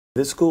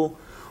This school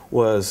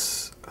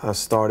was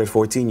started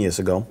 14 years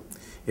ago.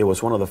 It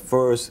was one of the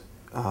first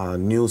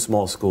new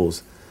small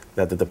schools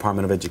that the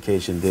Department of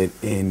Education did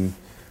in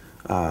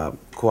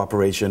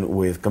cooperation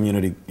with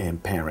community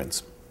and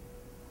parents.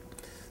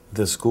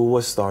 The school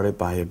was started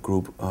by a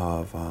group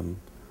of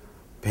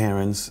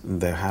parents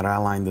that had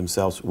aligned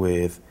themselves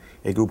with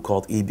a group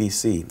called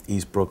EBC,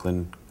 East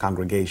Brooklyn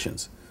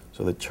Congregations.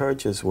 So the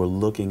churches were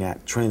looking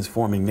at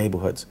transforming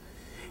neighborhoods.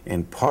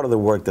 And part of the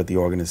work that the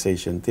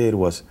organization did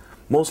was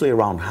mostly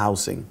around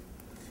housing,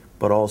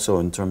 but also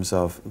in terms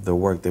of the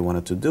work they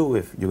wanted to do.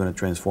 If you're going to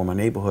transform a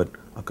neighborhood,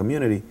 a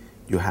community,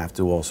 you have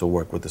to also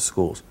work with the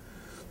schools.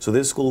 So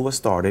this school was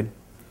started,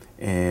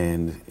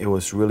 and it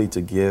was really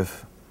to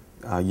give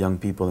young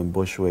people in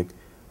Bushwick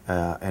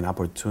an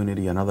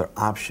opportunity, another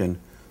option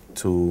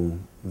to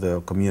the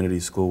community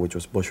school, which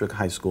was Bushwick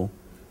High School,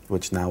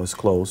 which now is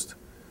closed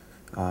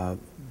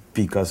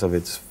because of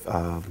its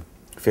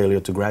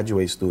failure to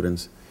graduate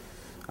students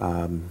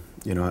at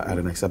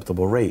an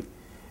acceptable rate.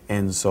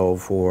 And so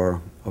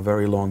for a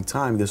very long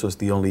time, this was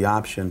the only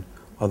option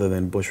other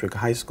than Bushwick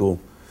High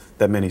School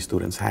that many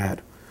students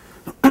had.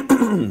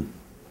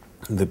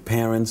 The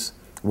parents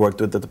worked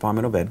with the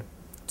Department of Ed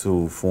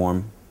to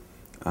form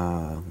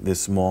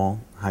this small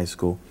high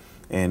school,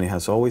 and it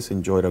has always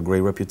enjoyed a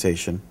great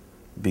reputation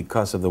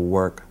because of the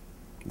work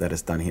that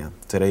is done here.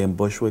 Today in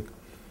Bushwick,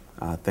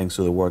 thanks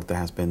to the work that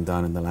has been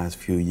done in the last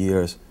few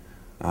years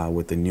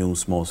with the new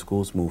small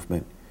schools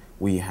movement,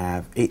 we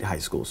have 8 high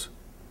schools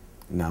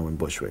now in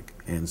Bushwick.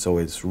 And so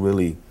it's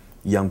really,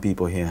 young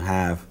people here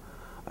have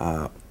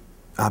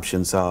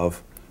options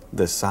of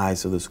the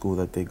size of the school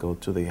that they go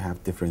to. They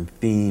have different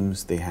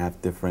themes, they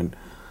have different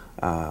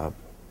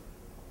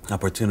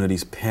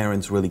opportunities.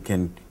 Parents really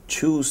can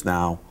choose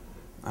now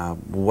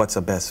what's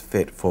the best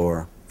fit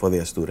for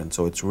their students.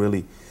 So it's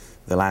really,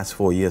 the last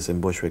 4 years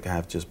in Bushwick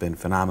have just been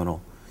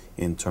phenomenal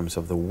in terms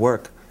of the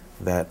work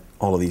that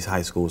all of these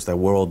high schools that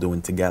we're all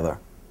doing together,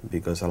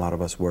 because a lot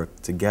of us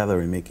work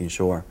together in making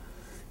sure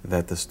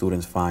that the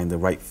students find the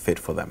right fit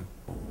for them.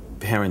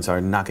 Parents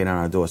are knocking on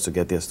our doors to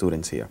get their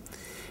students here.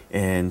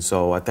 And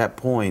so at that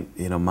point,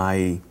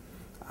 my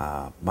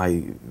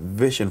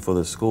vision for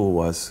the school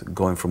was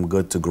going from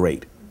good to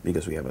great,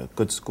 because we have a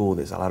good school,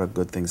 there's a lot of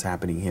good things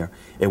happening here,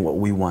 and what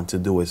we want to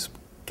do is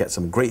get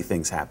some great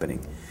things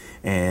happening.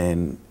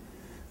 And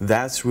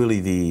that's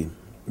really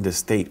the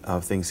state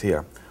of things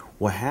here.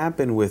 What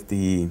happened with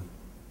the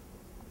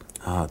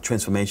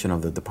transformation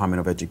of the Department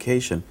of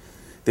Education,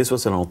 this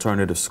was an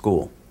alternative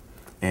school.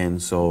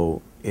 And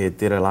so it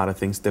did a lot of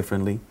things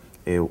differently.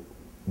 It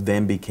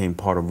then became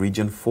part of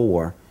Region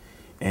 4.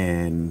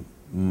 And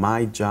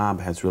my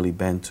job has really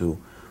been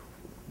to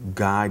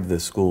guide the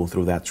school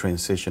through that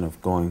transition of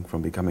going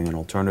from becoming an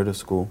alternative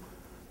school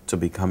to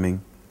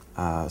becoming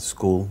a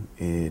school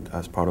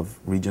as part of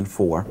Region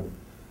 4.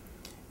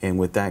 And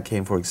with that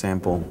came, for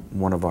example,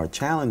 one of our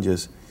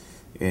challenges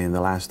in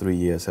the last 3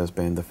 years has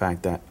been the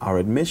fact that our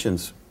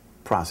admissions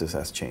process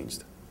has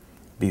changed.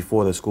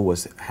 Before, the school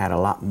had a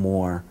lot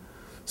more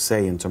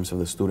say in terms of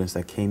the students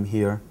that came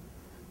here,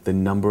 the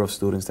number of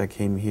students that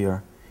came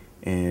here,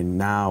 and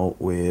now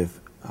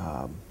with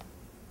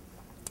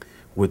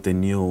the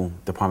new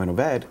Department of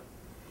Ed,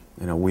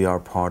 we are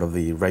part of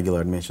the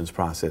regular admissions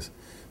process.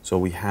 So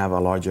we have a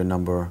larger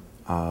number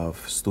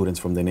of students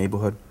from the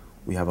neighborhood.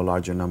 We have a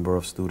larger number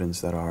of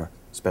students that are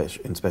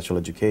in special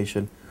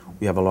education.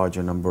 We have a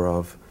larger number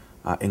of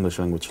English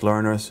language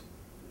learners.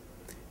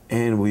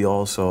 And we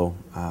also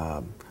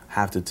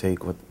have to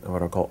take what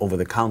are called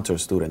over-the-counter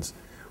students,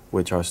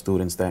 which are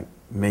students that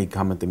may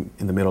come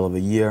in the middle of the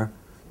year,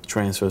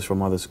 transfers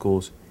from other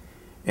schools.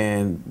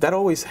 And that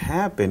always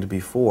happened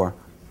before,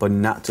 but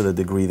not to the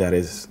degree that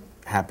is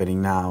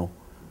happening now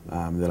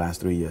in the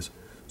last 3 years.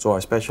 So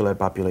our special ed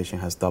population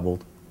has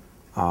doubled.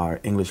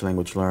 Our English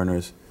language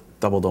learners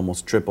doubled,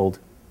 almost tripled.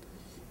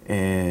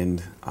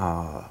 And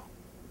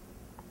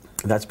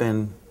that's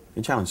been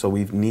a challenge. So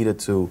we've needed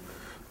to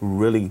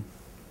really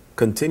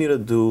continue to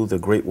do the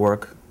great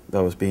work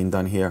that was being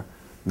done here,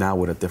 now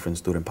with a different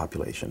student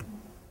population.